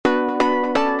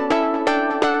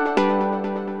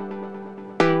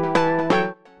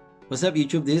What's up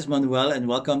YouTube, this is Manuel and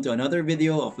welcome to another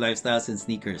video of Lifestyles and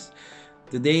Sneakers.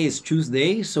 Today is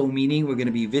Tuesday, so meaning we're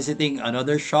going to be visiting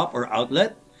another shop or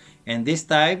outlet. And this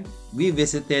time, we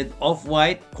visited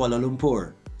Off-White Kuala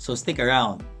Lumpur. So stick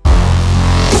around.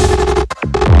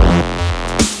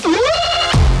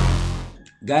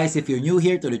 Guys, if you're new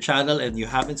here to the channel and you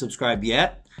haven't subscribed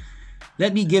yet,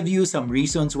 let me give you some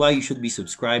reasons why you should be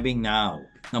subscribing now.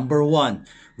 Number 1,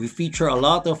 we feature a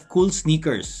lot of cool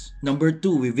sneakers. Number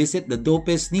 2, we visit the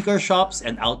dopest sneaker shops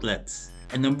and outlets.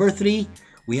 And number 3,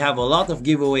 we have a lot of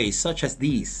giveaways such as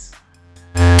these.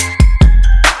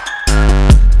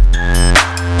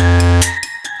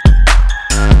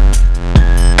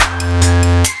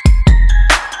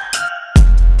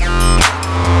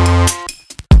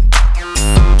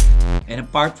 And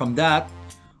apart from that,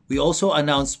 we also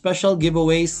announced special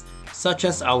giveaways such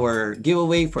as our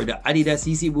giveaway for the Adidas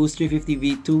Yeezy Boost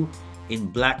 350 V2 in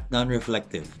black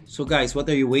non-reflective. So guys, what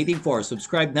are you waiting for?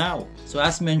 Subscribe now! So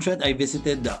as mentioned, I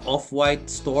visited the Off-White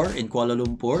store in Kuala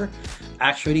Lumpur.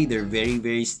 Actually, they're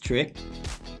very strict.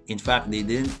 In fact,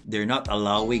 they're not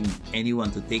allowing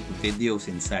anyone to take videos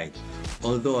inside.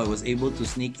 Although I was able to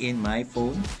sneak in my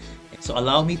phone. So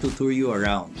allow me to tour you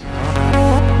around.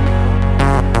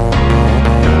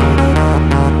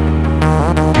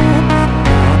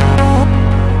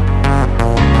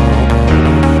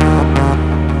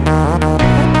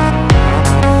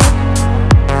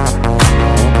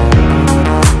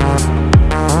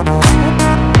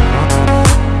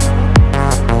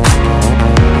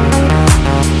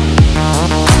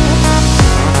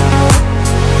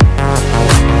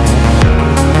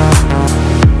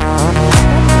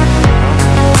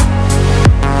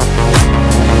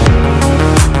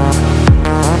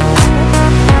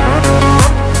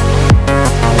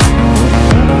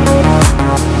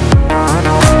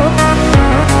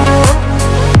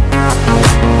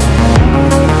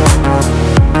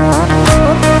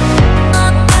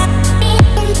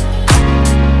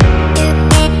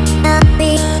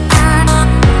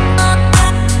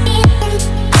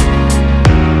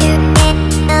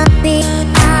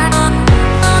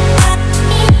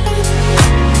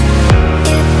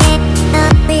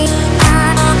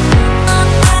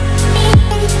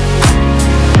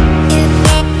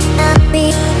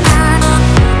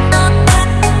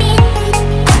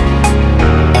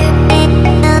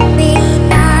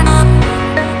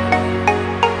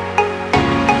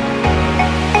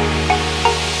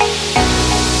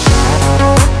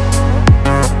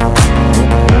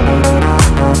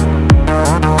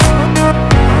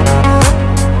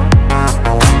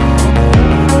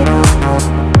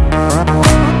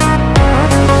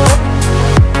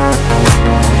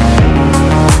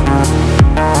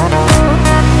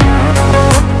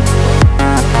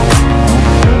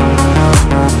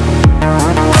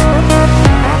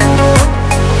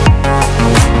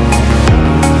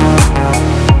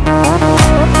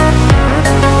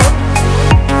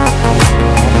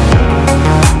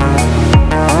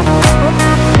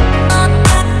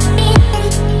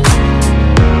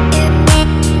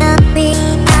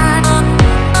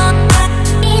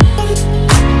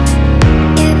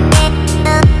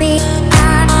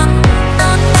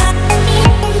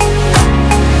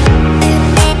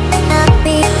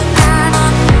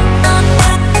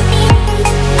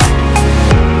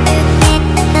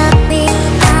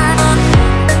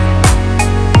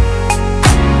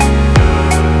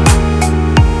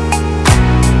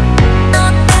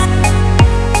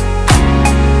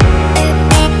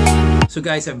 So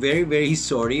guys, I'm very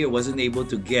sorry I wasn't able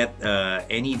to get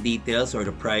any details or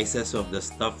the prices of the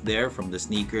stuff there, from the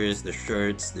sneakers, the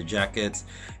shirts, the jackets,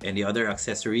 and the other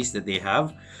accessories that they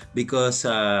have, because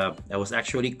I was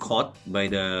actually caught by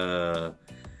the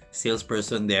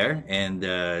salesperson there, and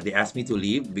they asked me to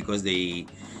leave because they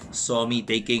saw me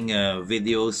taking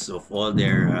videos of all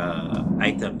their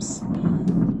items.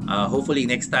 Hopefully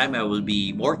next time I will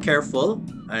be more careful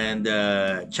and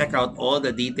check out all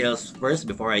the details first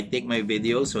before I take my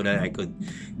video so that I could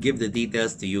give the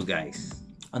details to you guys.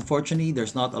 Unfortunately,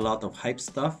 there's not a lot of hype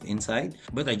stuff inside,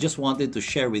 but I just wanted to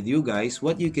share with you guys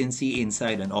what you can see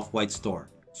inside an Off-White store.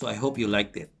 So I hope you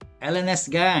liked it. LNS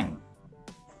gang!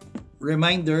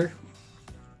 Reminder,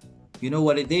 you know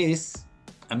what it is.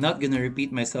 I'm not gonna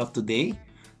repeat myself today.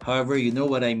 However, you know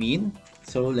what I mean.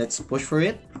 So let's push for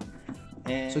it.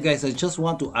 So guys, I just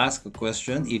want to ask a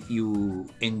question. If you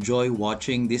enjoy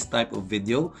watching this type of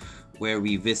video where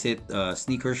we visit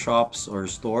sneaker shops or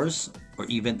stores or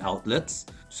even outlets,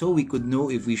 so we could know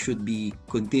if we should be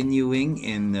continuing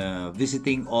in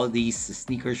visiting all these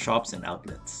sneaker shops and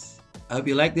outlets. I hope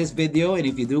you like this video, and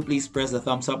if you do, please press the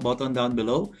thumbs up button down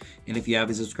below. And if you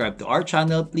haven't subscribed to our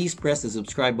channel, please press the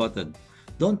subscribe button.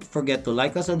 Don't forget to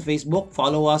like us on Facebook,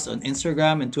 follow us on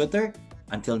Instagram and Twitter.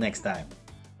 Until next time.